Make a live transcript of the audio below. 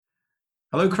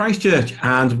Hello, Christchurch,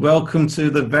 and welcome to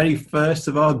the very first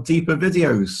of our deeper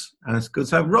videos. And it's good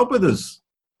to have Rob with us.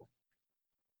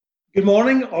 Good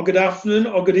morning, or good afternoon,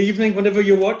 or good evening, whenever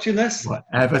you're watching this.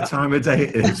 Whatever time of day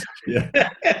it is. Yeah.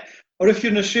 Or if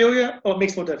you're in Australia, it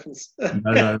makes no difference.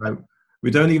 No. We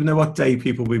don't even know what day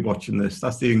people will be watching this.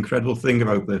 That's the incredible thing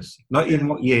about this. Not even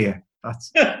what year.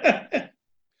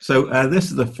 So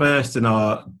this is the first in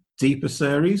our deeper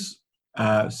series.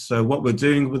 So what we're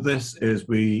doing with this is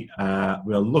we are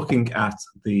looking at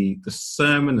the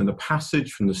sermon and the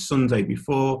passage from the Sunday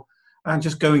before and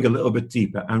just going a little bit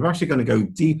deeper. And we're actually going to go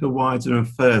deeper, wider and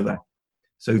further.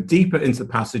 So deeper into the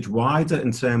passage, wider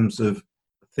in terms of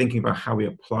thinking about how we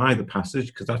apply the passage,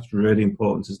 because that's really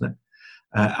important, isn't it?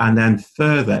 And then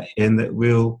further in that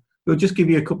we'll just give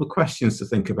you a couple of questions to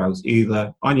think about,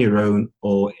 either on your own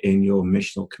or in your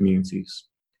missional communities.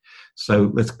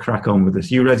 So let's crack on with this.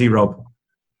 You ready, Rob?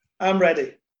 I'm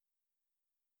ready.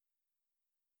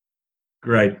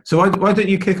 Great. So why don't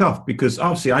you kick off? Because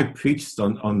obviously I preached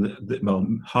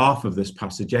on half of this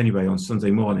passage anyway on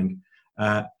Sunday morning.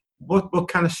 What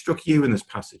kind of struck you in this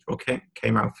passage? What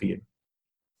came out for you?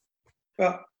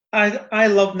 Well, I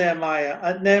love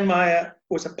Nehemiah. Nehemiah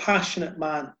was a passionate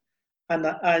man,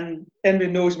 and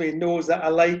anybody knows me knows that I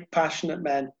like passionate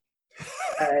men.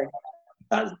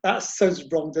 That sounds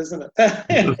wrong, doesn't it?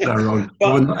 That's wrong.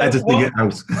 But we're not editing it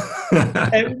out.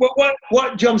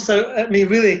 What jumps out at me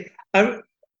really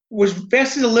was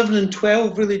verses 11 and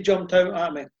 12 really jumped out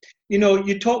at me. You know,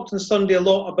 you talked on Sunday a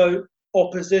lot about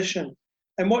opposition.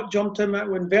 And what jumped out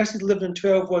when verses 11 and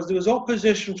 12 was there was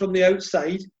opposition from the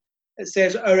outside. It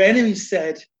says, our enemies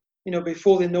said,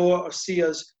 before they know it or see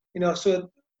us, so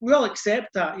we all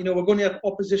accept that, we're going to have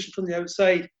opposition from the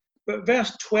outside. But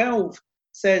verse 12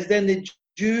 says, then the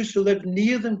Jews who lived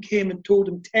near them came and told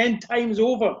them 10 times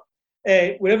over,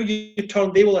 wherever you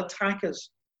turn, they will attack us.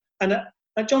 And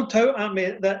it jumped out at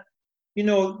me that,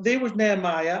 there was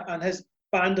Nehemiah and his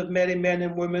band of merry men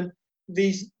and women,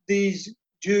 these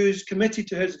Jews committed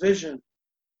to his vision.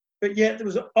 But yet there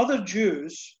was other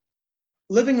Jews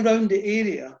living around the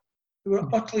area who were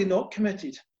utterly not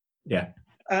committed. Yeah.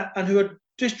 And who were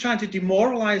just trying to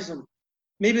demoralize them.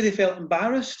 Maybe they felt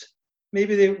embarrassed.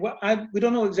 Maybe we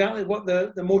don't know exactly what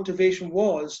the motivation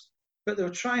was, but they were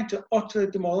trying to utterly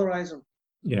demoralize them.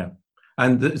 Yeah.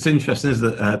 And it's interesting, is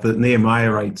that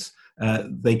Nehemiah writes,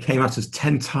 they came at us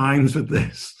 10 times with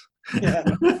this. Yeah.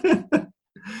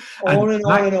 On and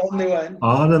on they went.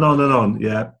 On and on and on,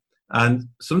 yeah. And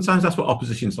sometimes that's what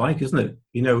opposition's like, isn't it?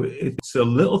 It's a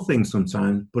little thing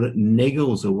sometimes, but it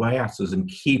niggles away at us and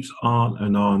keeps on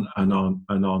and on and on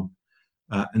and on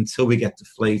until we get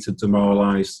deflated,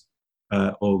 demoralized,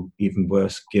 or even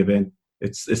worse, give in.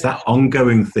 It's that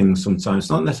ongoing thing sometimes.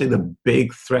 It's not necessarily the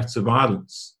big threats of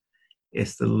violence.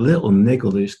 It's the little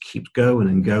niggle that just keeps going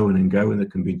and going and going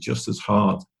that can be just as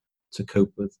hard to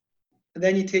cope with. And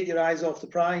then you take your eyes off the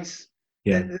prize.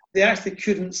 Yeah. They actually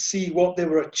couldn't see what they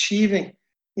were achieving.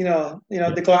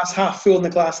 The glass half full and the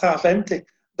glass half empty.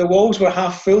 The walls were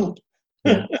half full.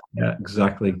 Yeah,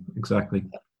 exactly.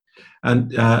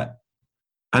 And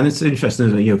it's interesting,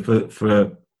 isn't it?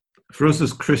 For us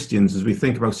as Christians, as we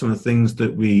think about some of the things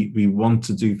that we want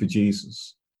to do for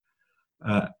Jesus,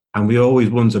 and we always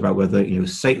wonder about whether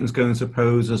Satan's going to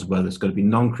oppose us, whether it's going to be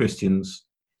non-Christians.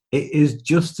 It is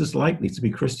just as likely to be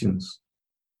Christians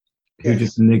who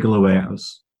just niggle away at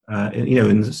us. In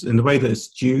the way that it's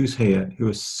Jews here who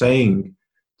are saying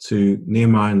to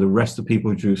Nehemiah and the rest of the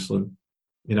people of Jerusalem,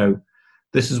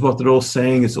 this is what they're all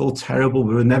saying. It's all terrible.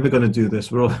 We're never going to do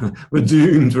this. We're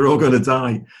doomed. We're all going to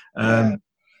die.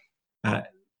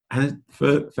 And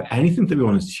for anything that we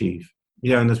want to achieve,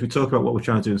 and as we talk about what we're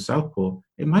trying to do in Southport,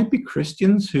 it might be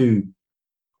Christians who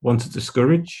want to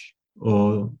discourage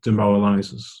or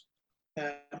demoralize us.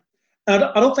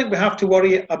 I don't think we have to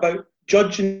worry about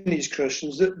judging these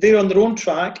Christians. They're on their own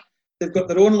track. They've got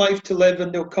their own life to live,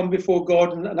 and they'll come before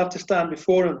God and have to stand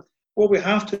before Him. What we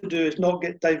have to do is not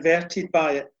get diverted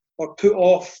by it or put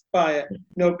off by it.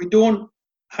 We don't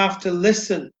have to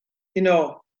listen.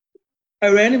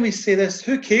 Our enemies say this.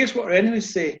 Who cares what our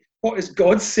enemies say? What is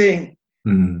God saying?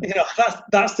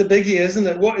 That's the biggie, isn't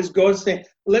it? What is God saying?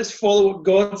 Let's follow what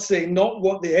God's saying, not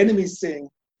what the enemy's saying.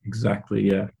 Exactly.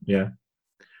 Yeah.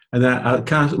 And I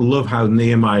kind of love how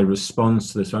Nehemiah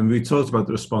responds to this. I mean, we talked about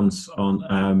the response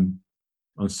on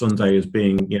Sunday as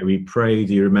being, he prayed,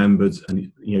 he remembered,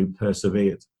 and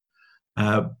persevered.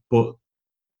 But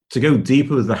to go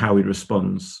deeper with how he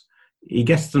responds, he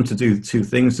gets them to do two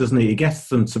things, doesn't he? He gets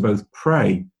them to both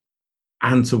pray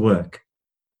and to work.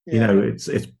 Yeah. It's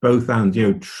both and.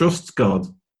 Trust God,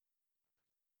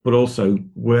 but also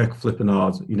work flipping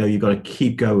hard. You've got to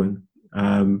keep going.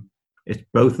 It's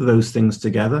both of those things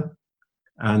together.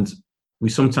 And we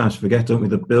sometimes forget, don't we,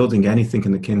 that building anything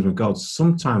in the kingdom of God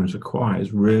sometimes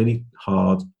requires really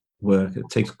hard work. It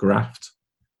takes graft.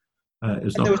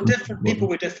 And there were different people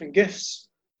with different gifts.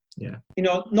 Yeah.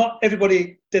 Not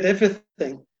everybody did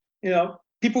everything.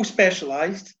 People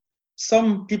specialized.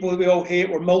 Some people that we all hate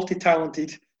were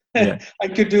multi-talented and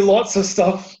could do lots of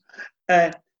stuff.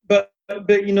 But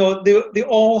they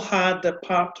all had their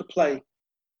part to play.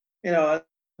 The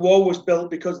wall was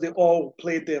built because they all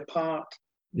played their part.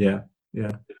 Yeah,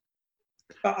 yeah.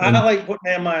 But I like what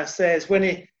Nehemiah says when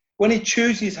he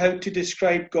chooses how to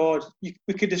describe God. We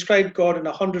could describe God in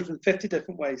 150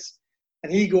 different ways,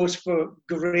 and he goes for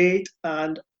great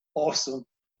and awesome.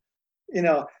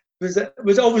 It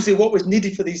was obviously what was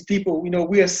needed for these people.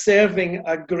 We are serving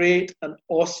a great and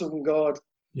awesome God.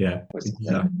 Yeah,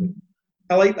 exactly.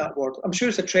 I like that word. I'm sure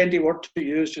it's a trendy word to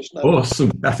use just now.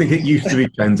 Awesome. I think it used to be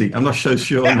trendy. I'm not so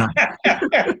sure now.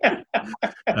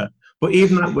 But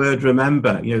even that word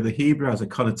remember, the Hebrew has a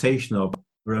connotation of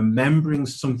remembering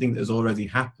something that has already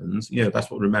happened.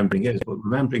 That's what remembering is, but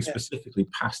remembering specifically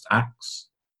past acts.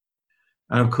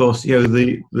 And of course,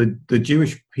 the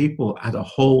Jewish people had a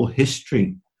whole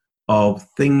history of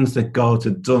things that God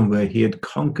had done where he had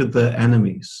conquered their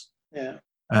enemies. Yeah.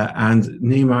 And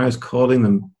Nehemiah is calling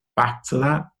them back to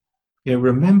that.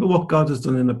 Remember what God has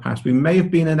done in the past. We may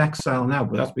have been in exile now,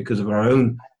 but that's because of our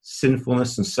own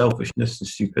sinfulness and selfishness and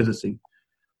stupidity.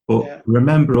 But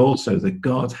remember also that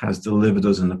God has delivered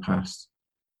us in the past.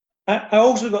 I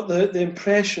also got the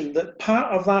impression that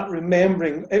part of that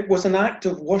remembering, it was an act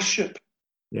of worship.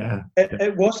 Yeah.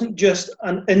 It wasn't just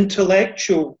an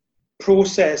intellectual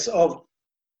process of,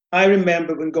 I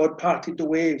remember when God parted the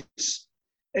waves.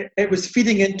 It was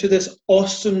feeding into this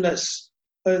awesomeness.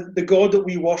 The God that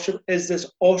we worship is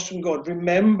this awesome God.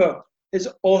 Remember his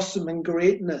awesome and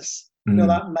greatness.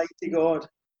 That mighty God.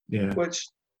 Yeah. Which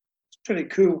is pretty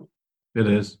cool. It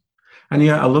is. And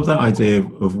I love that idea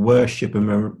of worship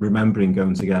and remembering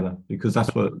going together, because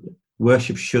that's what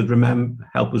worship should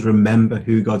help us remember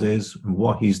who God is and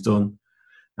what he's done,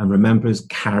 and remember his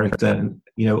character, and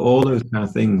all those kind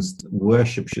of things.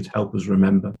 Worship should help us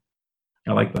remember.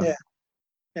 I like that.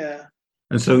 Yeah.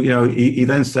 And so he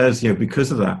then says,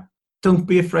 because of that, don't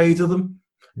be afraid of them.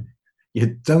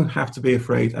 You don't have to be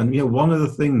afraid. And one of the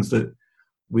things that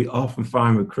we often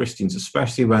find with Christians,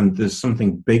 especially when there's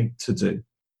something big to do,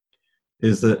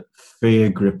 is that fear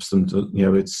grips them.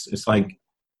 It's like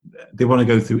they want to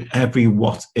go through every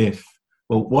what if.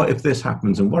 Well, what if this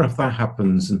happens, and what if that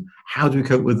happens, and how do we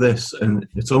cope with this? And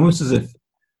it's almost as if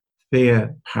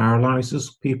fear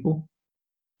paralyzes people.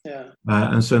 Yeah.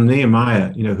 And so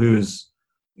Nehemiah, who is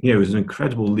an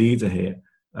incredible leader here,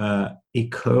 he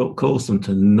calls them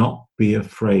to not be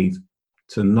afraid,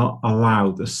 to not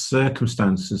allow the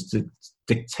circumstances to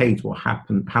dictate what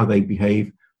happened, how they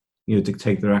behave,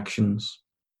 dictate their actions.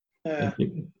 Yeah.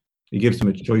 He gives them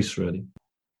a choice, really.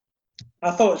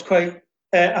 I thought it was quite.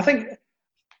 I think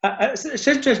it's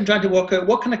interesting trying to work out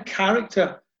what kind of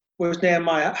character was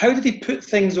Nehemiah. How did he put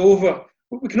things over?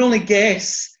 We can only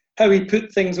guess how he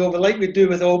put things over, like we do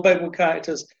with all Bible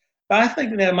characters. But I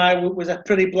think Nehemiah was a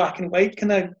pretty black and white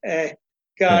kind of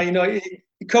guy. Yeah.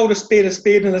 He called a spade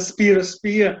and a spear a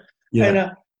spear. Yeah.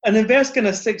 And in verse kind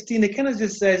of 16, he kind of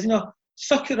just says,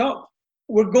 suck it up.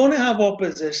 We're going to have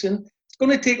opposition. It's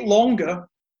going to take longer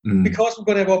because we're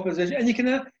going to have opposition. And you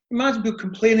can imagine people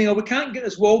complaining, we can't get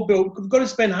this wall built. We've got to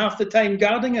spend half the time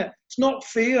guarding it. It's not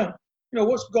fair.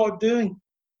 What's God doing?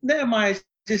 Nehemiah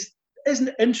just isn't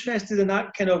interested in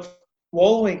that kind of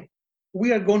wallowing.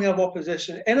 We are going to have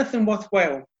opposition. Anything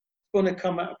worthwhile is going to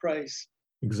come at a price.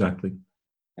 Exactly.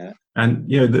 Yeah.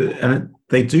 And and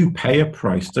they do pay a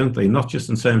price, don't they? Not just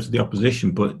in terms of the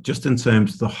opposition, but just in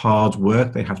terms of the hard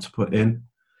work they have to put in.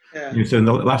 Yeah. So in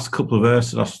the last couple of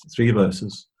verses, last 3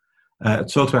 verses,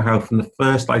 it talks about how from the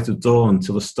first light of dawn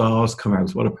till the stars come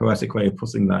out. What a poetic way of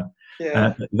putting that.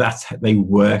 Yeah. They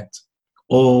worked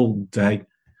all day.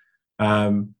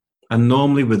 And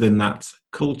normally within that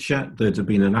culture, there'd have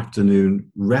been an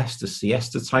afternoon rest, a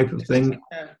siesta type of thing.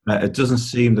 Yeah. It doesn't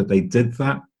seem that they did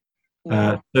that.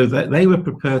 So that they were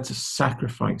prepared to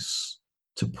sacrifice,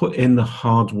 to put in the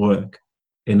hard work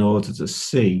in order to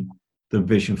see the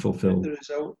vision fulfilled. The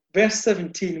result. Verse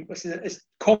 17, which is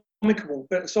comical,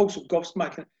 but it's also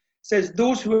gobsmacking, says,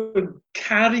 those who are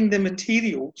carrying the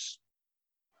materials.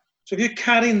 So if you're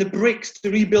carrying the bricks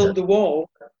to rebuild the wall,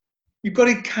 you've got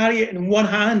to carry it in one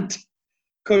hand,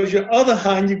 because your other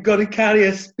hand, you've got to carry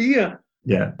a spear.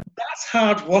 Yeah. That's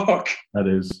hard work. That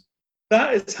is.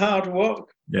 That is hard work.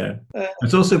 Yeah.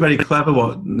 It's also very clever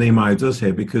what Nehemiah does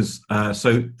here, because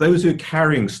so those who are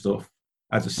carrying stuff,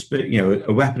 as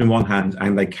a weapon in one hand,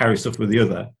 and they carry stuff with the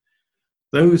other.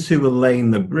 Those who were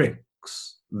laying the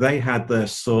bricks, they had their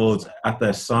swords at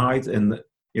their side, and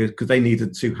because they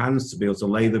needed two hands to be able to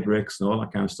lay the bricks and all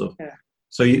that kind of stuff. Yeah.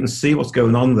 So you can see what's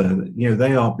going on there.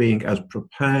 They are being as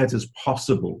prepared as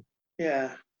possible.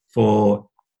 Yeah. For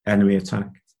enemy attack.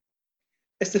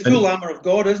 It's the full armor of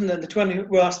God, isn't it?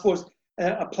 I suppose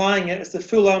applying it, it's the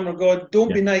full armor of God.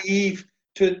 Don't be naive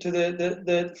to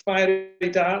the fiery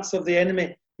darts of the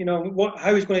enemy.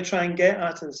 How he's going to try and get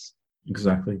at us.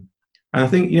 Exactly. And I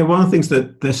think one of the things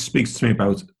that this speaks to me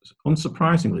about,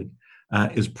 unsurprisingly,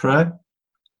 is prayer.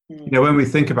 When we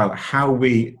think about how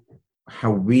we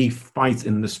fight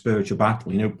in the spiritual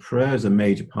battle, prayer is a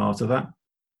major part of that.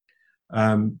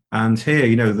 And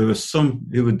here, there were some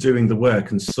who were doing the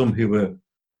work and some who were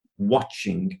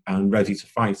watching and ready to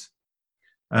fight.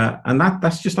 And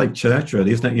that's just like church,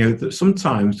 really, isn't it? That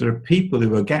sometimes there are people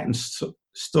who are getting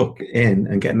stuck in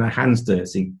and getting their hands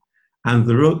dirty, and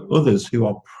there are others who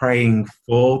are praying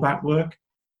for that work.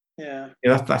 Yeah.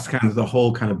 That's kind of the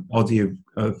whole kind of body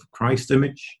of Christ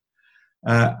image.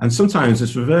 And sometimes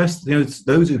it's reversed.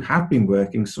 Those who have been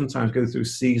working sometimes go through a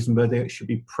season where they should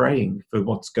be praying for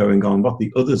what's going on, what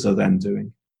the others are then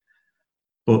doing.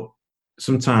 But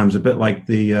sometimes, a bit like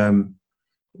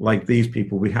like these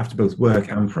people, we have to both work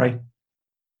and pray.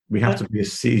 We have to be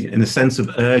in a sense of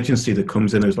urgency that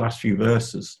comes in those last few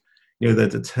verses. They're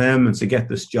determined to get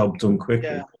this job done quickly.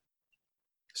 Yeah.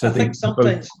 So I think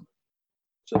sometimes,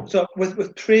 so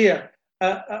with prayer,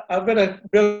 I've read a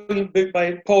brilliant book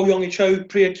by Paul Yonggi Cho,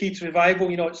 Prayer Key to Revival.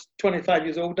 It's 25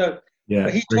 years old now. Yeah,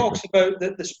 but he talks about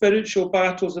the spiritual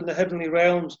battles in the heavenly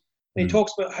realms. And he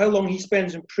talks about how long he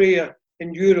spends in prayer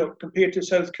in Europe compared to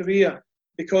South Korea.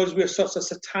 Because we're such a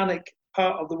satanic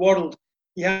part of the world,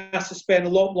 he has to spend a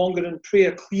lot longer in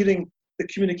prayer, clearing the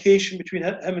communication between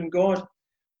him and God.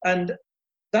 And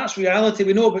that's reality.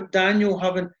 We know about Daniel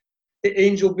having the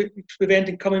angel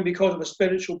preventing coming because of a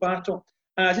spiritual battle.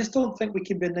 And I just don't think we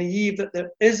can be naive that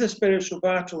there is a spiritual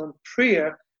battle, and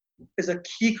prayer is a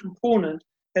key component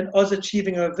in us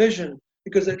achieving our vision,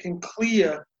 because it can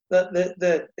clear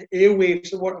the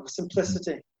airwaves of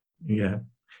simplicity. Yeah.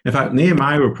 In fact,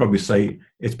 Nehemiah would probably say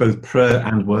it's both prayer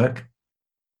and work.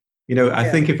 I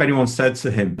think if anyone said to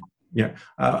him,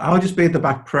 I'll just be at the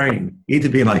back praying,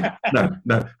 he'd be like,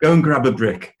 no, go and grab a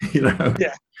brick. You got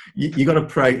to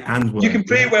pray and work. You can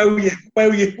pray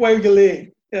while you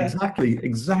lay. Yeah. Exactly.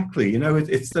 It's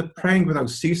the praying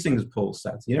without ceasing, as Paul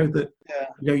said.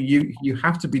 You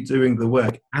have to be doing the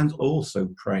work and also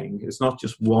praying. It's not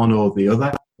just one or the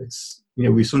other. It's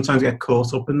we sometimes get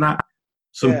caught up in that.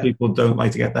 Some people don't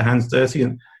like to get their hands dirty,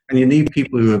 and you need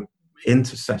people who are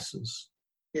intercessors.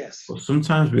 Yes. But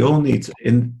sometimes we all need to,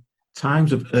 in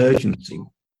times of urgency,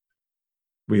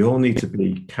 we all need to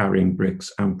be carrying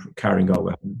bricks and carrying our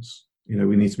weapons.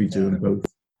 We need to be doing both.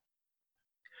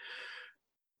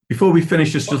 Before we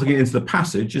finish just looking into the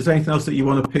passage, is there anything else that you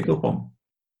want to pick up on?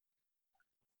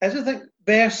 I think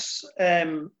verse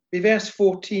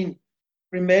 14,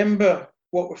 remember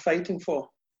what we're fighting for.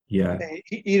 Yeah.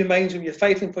 He reminds them, you're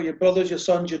fighting for your brothers, your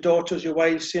sons, your daughters, your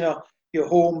wives, your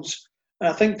homes. And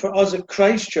I think for us at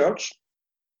Christ Church,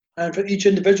 and for each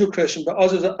individual Christian, but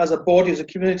us as a body, as a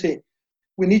community,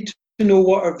 we need to know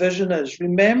what our vision is.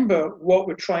 Remember what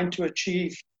we're trying to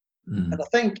achieve. And I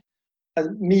think,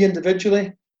 me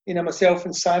individually, myself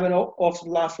and Simon often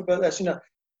laugh about this.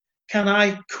 Can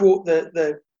I quote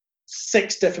the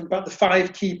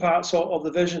 5 key parts of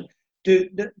the vision?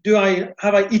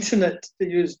 Have I eaten it, to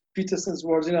use Peterson's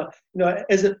words?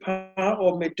 Is it part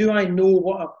of me? Do I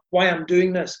know why I'm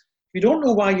doing this? If you don't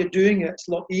know why you're doing it, it's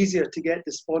a lot easier to get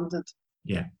despondent.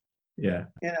 Yeah.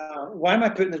 Why am I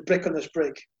putting this brick on this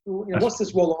brick? What's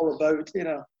this wall all about?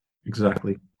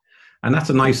 Exactly. And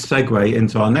that's a nice segue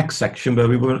into our next section, where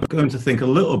we were going to think a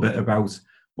little bit about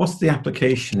what's the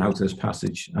application out of this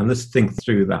passage, and let's think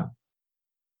through that.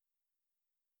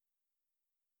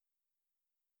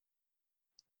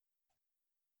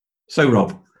 So,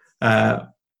 Rob,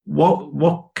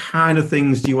 what kind of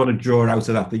things do you want to draw out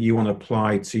of that you want to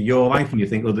apply to your life, and you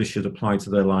think others should apply to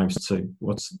their lives too?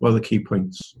 What are the key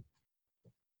points?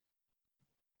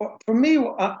 Well, for me,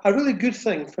 a really good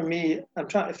thing for me, I'm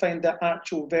trying to find the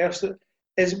actual verse,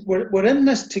 is we're in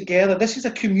this together. This is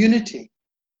a community.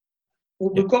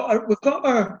 We've got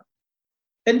our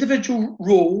individual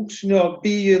roles,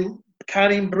 be you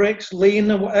carrying bricks, laying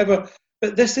them, whatever.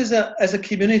 But this is as a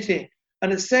community.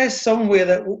 And it says somewhere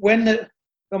that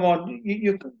come on,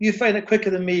 you find it quicker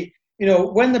than me.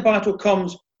 When the battle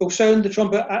comes, we'll sound the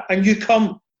trumpet, and you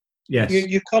come. Yes.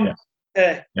 You come.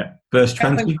 Yeah. Verse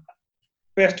 20.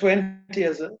 Verse 20,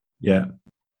 is it? Yeah.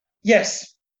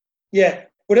 Yes, yeah.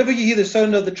 Wherever you hear the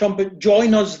sound of the trumpet,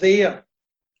 join us there.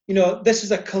 This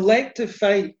is a collective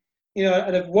fight.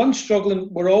 And if one's struggling,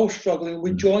 we're all struggling.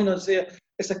 We join us there.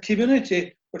 It's a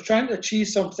community. We're trying to achieve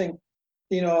something,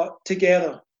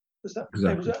 together.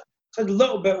 Exactly. It's a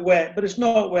little bit wet, but it's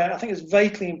not wet. I think it's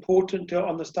vitally important to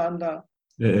understand that.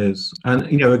 It is. And,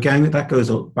 again, that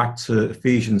goes back to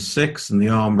Ephesians 6 and the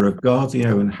armour of God,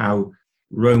 and how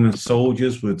Roman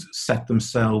soldiers would set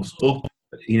themselves up,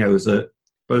 as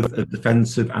both a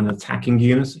defensive and attacking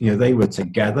unit. They were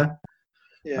together.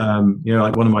 Yeah.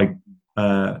 Like one of my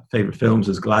favourite films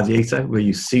is Gladiator, where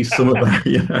you see some of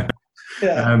that.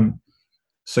 Yeah.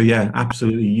 So,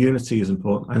 absolutely, unity is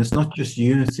important. And it's not just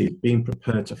unity, it's being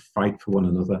prepared to fight for one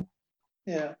another.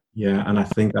 Yeah. Yeah, and I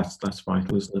think that's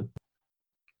vital, isn't it?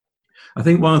 I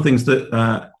think one of the things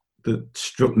that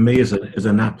struck me as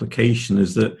an application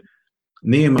is that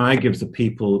Nehemiah gives the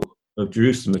people of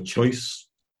Jerusalem a choice.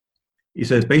 He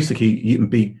says, basically, you can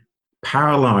be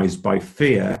paralyzed by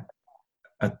fear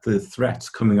at the threats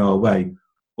coming our way,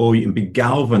 or you can be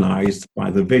galvanized by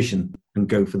the vision and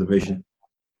go for the vision.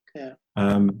 Yeah.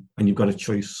 And you've got a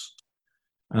choice.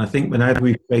 And I think whenever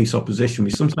we face opposition, we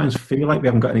sometimes feel like we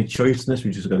haven't got any choice in this.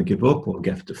 We just got to give up or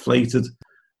get deflated.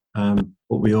 But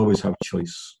we always have a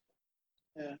choice.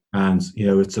 Yeah. And,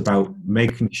 it's about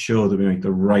making sure that we make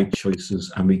the right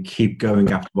choices and we keep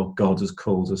going after what God has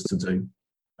called us to do,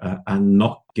 and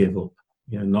not give up,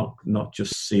 not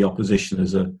just see opposition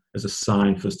as a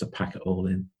sign for us to pack it all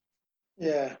in.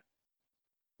 Yeah.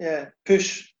 Yeah.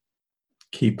 Push.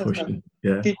 Keep pushing.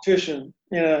 Yeah. Keep pushing.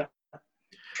 Yeah.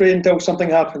 Pray until something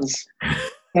happens.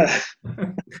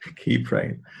 Keep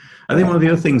praying. I think one of the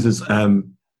other things is,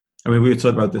 we were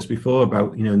talking about this before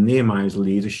about, Nehemiah's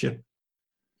leadership.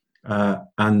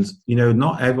 And,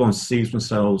 not everyone sees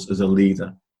themselves as a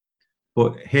leader.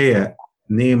 But here,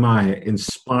 Nehemiah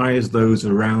inspires those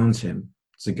around him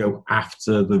to go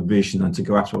after the vision and to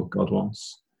go after what God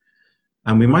wants.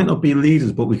 And we might not be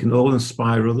leaders, but we can all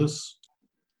inspire others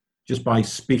just by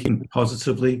speaking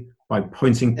positively, by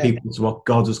pointing people to what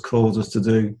God has called us to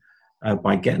do,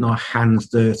 by getting our hands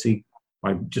dirty,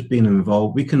 by just being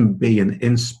involved. We can be an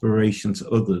inspiration to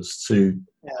others to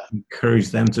encourage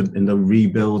them in the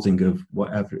rebuilding of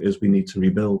whatever it is we need to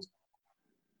rebuild.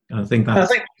 And I think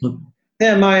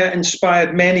Nehemiah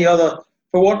inspired many other,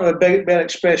 for want of a better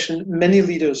expression, many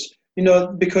leaders,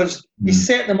 because he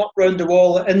set them up round the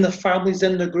wall in the families,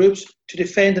 in the groups, to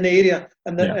defend an area,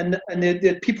 and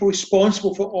the people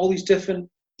responsible for all these different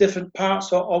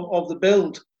parts of the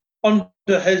build under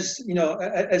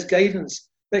his guidance.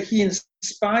 But he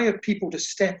inspired people to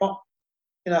step up.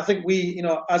 And I think we,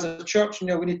 as a church,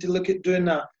 we need to look at doing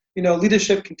that.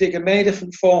 Leadership can take many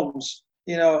different forms,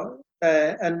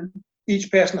 and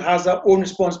each person has their own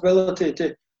responsibility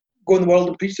to go in the world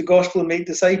and preach the gospel and make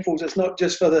disciples. It's not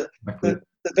just for the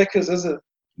vicars, is it?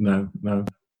 No.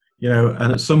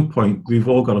 And at some point, we've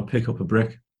all got to pick up a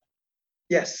brick.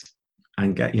 Yes.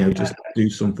 And get, just do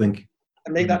something.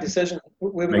 And make that decision,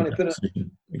 where we're going to put it.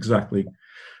 Exactly.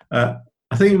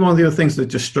 I think one of the other things that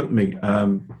just struck me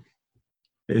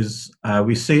is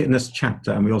we see it in this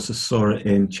chapter, and we also saw it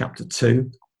in chapter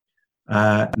 2.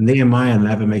 Nehemiah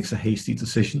never makes a hasty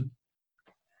decision.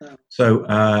 No.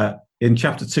 So in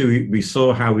chapter 2, we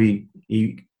saw how he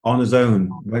on his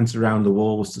own went around the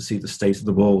walls to see the state of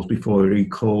the walls before he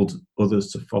called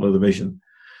others to follow the vision.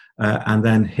 And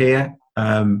then here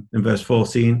in verse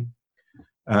 14,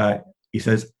 he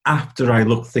says, after I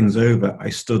looked things over, I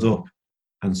stood up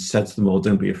and said to them all,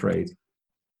 don't be afraid.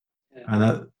 Yeah.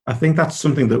 And I think that's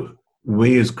something that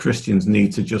we as Christians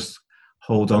need to just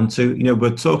hold on to.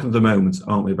 We're talking at the moment,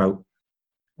 aren't we, about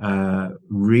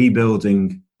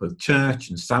rebuilding both church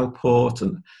and Southport,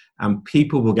 and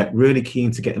people will get really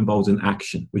keen to get involved in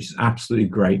action, which is absolutely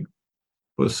great.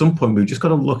 But at some point, we've just got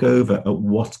to look over at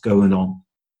what's going on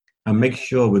and make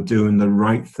sure we're doing the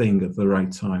right thing at the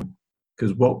right time.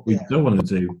 Because what we don't want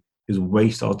to do is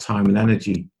waste our time and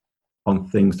energy on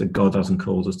things that God hasn't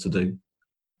called us to do.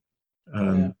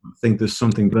 I think there's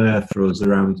something there for us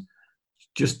around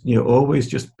just, always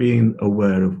just being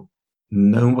aware of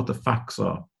knowing what the facts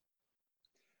are.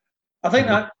 I think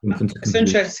that it's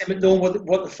interesting knowing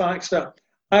what the facts are.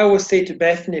 I always say to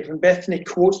Bethany, when Bethany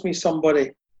quotes me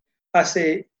somebody, I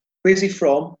say, where's he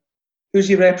from? Who's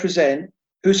he represent?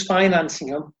 Who's financing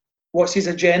him? What's his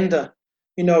agenda?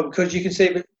 Because you can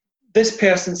say, but this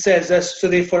person says this, so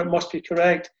therefore it must be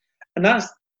correct. And that's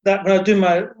that. When I do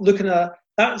my looking at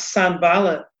that's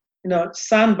Sanballat.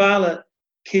 Sanballat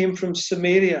came from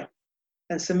Samaria,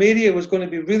 and Samaria was going to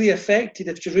be really affected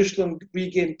if Jerusalem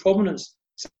regained prominence.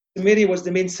 Samaria was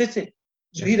the main city,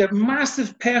 so he had a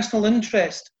massive personal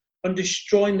interest on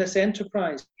destroying this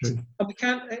enterprise. True. And we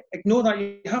can't ignore that.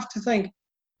 You have to think,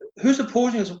 who's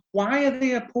opposing us? Why are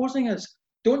they opposing us?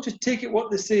 Don't just take it what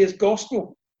they say as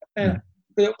gospel. But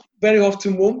it very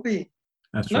often won't be.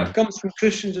 That's and right. that comes from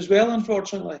Christians as well,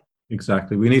 unfortunately.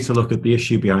 Exactly. We need to look at the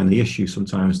issue behind the issue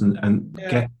sometimes and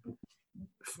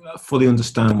fully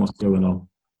understand what's going on.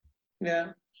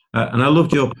 Yeah. And I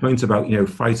loved your point about,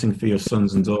 fighting for your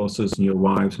sons and daughters and your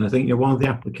wives. And I think, one of the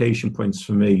application points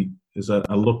for me is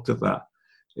I looked at that,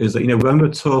 is that, when we're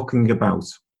talking about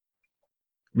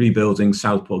rebuilding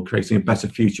Southport, creating a better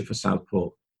future for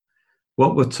Southport,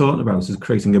 what we're talking about is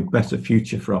creating a better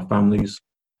future for our families.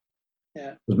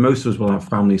 Yeah. Because most of us will have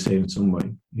families here in some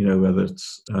way, whether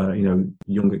it's,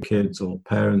 younger kids or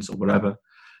parents or whatever.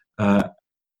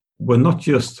 We're not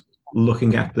just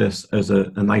looking at this as a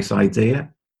nice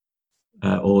idea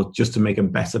or just to make a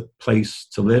better place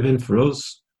to live in for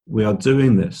us. We are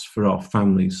doing this for our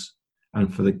families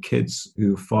and for the kids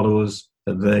who follow us,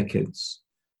 their kids.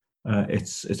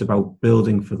 It's about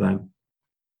building for them.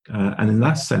 And in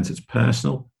that sense, it's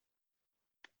personal.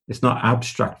 It's not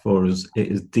abstract for us.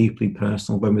 It is deeply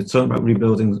personal. When we're talking about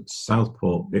rebuilding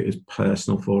Southport, it is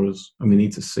personal for us, and we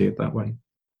need to see it that way.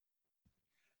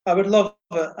 I would love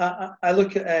it. I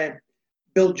look at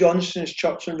Bill Johnston's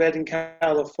church in Redding,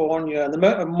 California, and the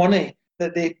amount of money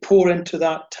that they pour into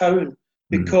that town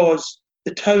because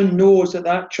the town knows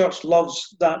that church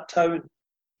loves that town.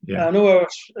 Yeah. And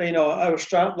I know our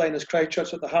strapline is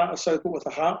Christchurch at the heart of Southport with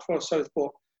a heart for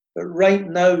Southport. But right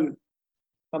now,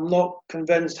 I'm not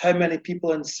convinced how many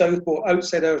people in Southport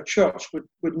outside our church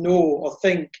would know or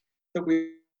think that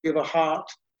we have a heart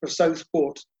for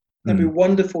Southport. It'd be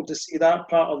wonderful to see that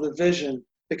part of the vision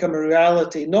become a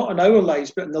reality, not in our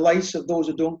lives, but in the lives of those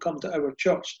who don't come to our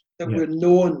church, that we're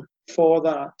known for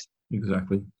that.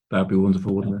 Exactly. That'd be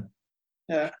wonderful, wouldn't it?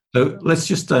 Yeah. So let's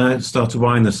just start to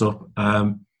wind this up.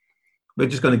 We're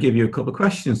just going to give you a couple of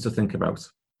questions to think about.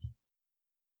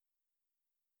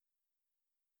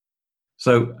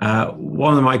 So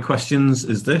one of my questions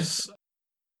is this: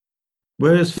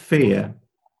 where is fear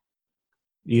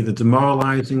either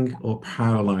demoralizing or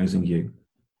paralyzing you?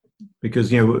 Because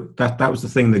that was the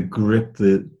thing that gripped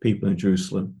the people in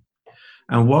Jerusalem.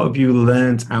 And what have you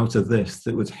learned out of this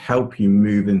that would help you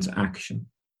move into action?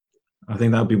 I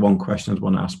think that would be one question I'd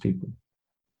want to ask people.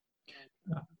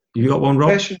 You got one, Rob?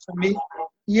 Question for me?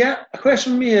 Yeah, a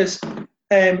question for me is,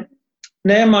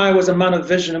 Nehemiah was a man of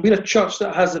vision, and we're a church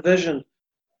that has a vision.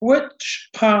 Which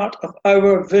part of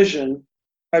our vision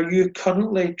are you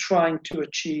currently trying to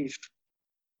achieve?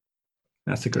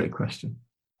 That's a great question.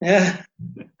 Yeah.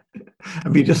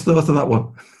 Have you just thought of that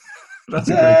one? That's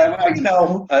a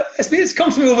great it's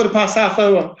come to me over the past half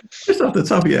hour. Just off the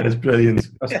top of your head, it's brilliant.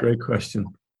 That's a great question.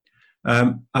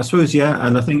 I suppose,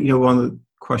 and I think one of the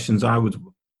questions I would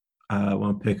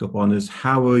want to pick up on is,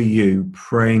 how are you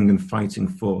praying and fighting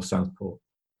for Southport?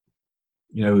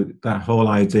 That whole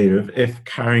idea of if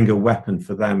carrying a weapon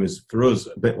for them is for us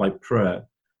a bit like prayer,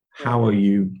 how are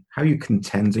you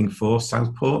contending for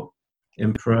Southport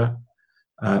in prayer?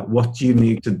 What do you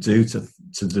need to do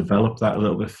to develop that a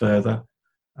little bit further?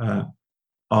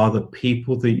 Are the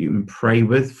people that you can pray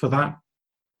with for that,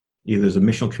 either as a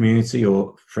missional community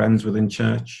or friends within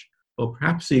church, or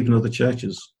perhaps even other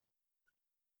churches?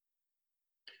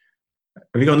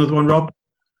 Have you got another one, Rob?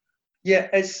 Yeah,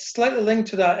 it's slightly linked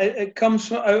to that. It comes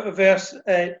from out of verse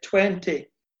 20.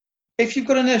 If you've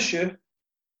got an issue,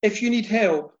 if you need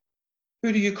help,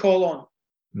 who do you call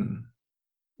on?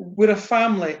 We're a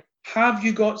family. Have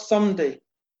you got somebody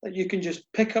that you can just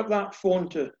pick up that phone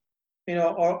to,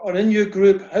 or in your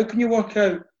group? How can you work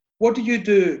out? What do you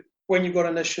do when you've got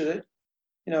an issue? That,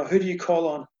 who do you call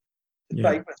on to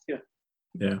fight with you?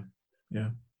 Yeah.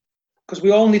 Because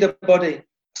we all need a buddy,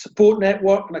 support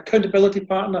network, an accountability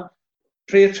partner,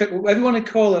 prayer trip, whatever you want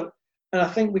to call it. And I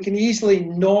think we can easily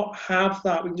not have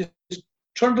that. We can just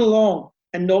trundle along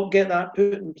and not get that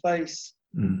put in place.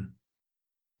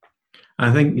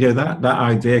 I think that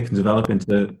idea can develop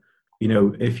into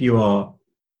if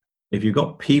you've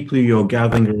got people who you're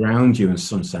gathering around you in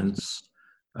some sense,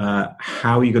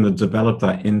 how are you going to develop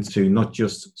that into not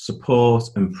just support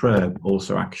and prayer, but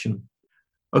also action?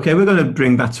 Okay, we're going to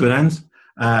bring that to an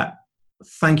end.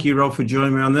 Thank you, Rob, for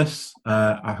joining me on this.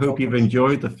 I hope you've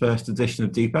enjoyed the first edition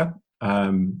of Deeper.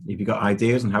 If you've got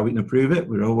ideas on how we can improve it,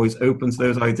 we're always open to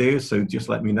those ideas, so just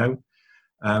let me know.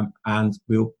 And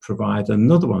we'll provide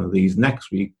another one of these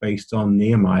next week based on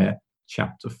Nehemiah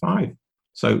chapter 5.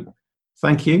 So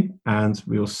thank you, and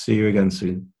we'll see you again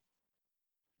soon.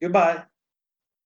 Goodbye.